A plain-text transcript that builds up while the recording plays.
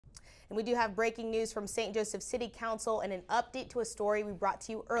And we do have breaking news from St. Joseph City Council and an update to a story we brought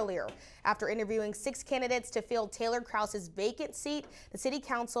to you earlier. After interviewing 6 candidates to fill Taylor Krause's vacant seat, the City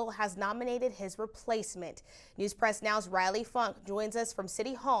Council has nominated his replacement. News Press Now's Riley Funk joins us from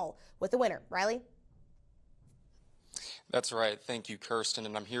City Hall with the winner. Riley? That's right. Thank you, Kirsten.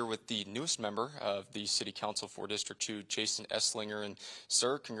 And I'm here with the newest member of the City Council for District 2, Jason Esslinger. And,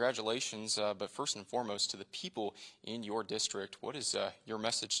 sir, congratulations. But first and foremost, to the people in your district, what is your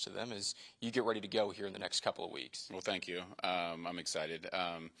message to them as you get ready to go here in the next couple of weeks? Well, thank you. I'm excited.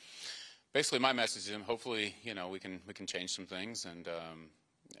 Basically, my message to them, hopefully, we can change some things and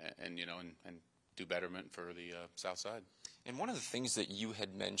do betterment for the South Side. And one of the things that you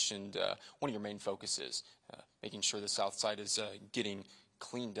had mentioned, one of your main focuses, making sure the South Side is getting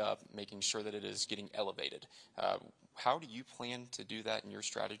cleaned up, making sure that it is getting elevated. How do you plan to do that in your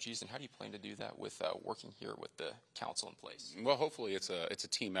strategies, and how do you plan to do that with working here with the council in place? Well, hopefully it's a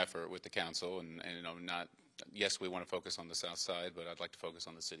team effort with the council, and yes, we want to focus on the South Side, but I'd like to focus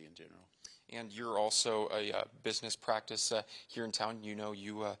on the city in general. And you're also a business practice here in town. You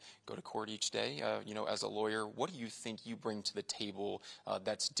go to court each day. As a lawyer, what do you think you bring to the table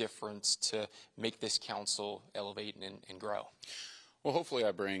that's different to make this council elevate and grow? Well, hopefully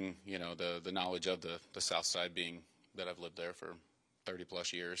I bring, the knowledge of the South Side, being that I've lived there for 30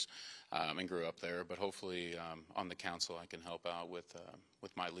 plus years and grew up there. But hopefully on the council I can help out with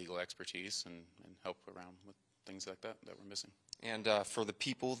my legal expertise and help around with things like that we're missing. And for the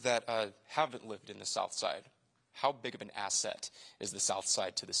people that haven't lived in the South Side, how big of an asset is the South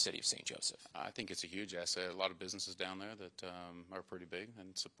Side to the city of St. Joseph? I think it's a huge asset. A lot of businesses down there that are pretty big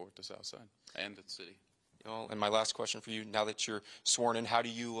and support the South Side and the city. Well, and my last question for you, now that you're sworn in, how do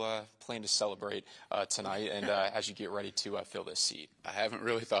you plan to celebrate tonight and as you get ready to fill this seat? I haven't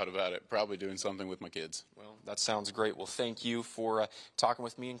really thought about it. Probably doing something with my kids. Well, that sounds great. Well, thank you for talking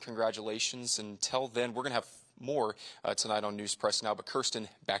with me, and congratulations. Until then, we're going to have more tonight on News Press Now. But Kirsten,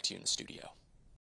 back to you in the studio.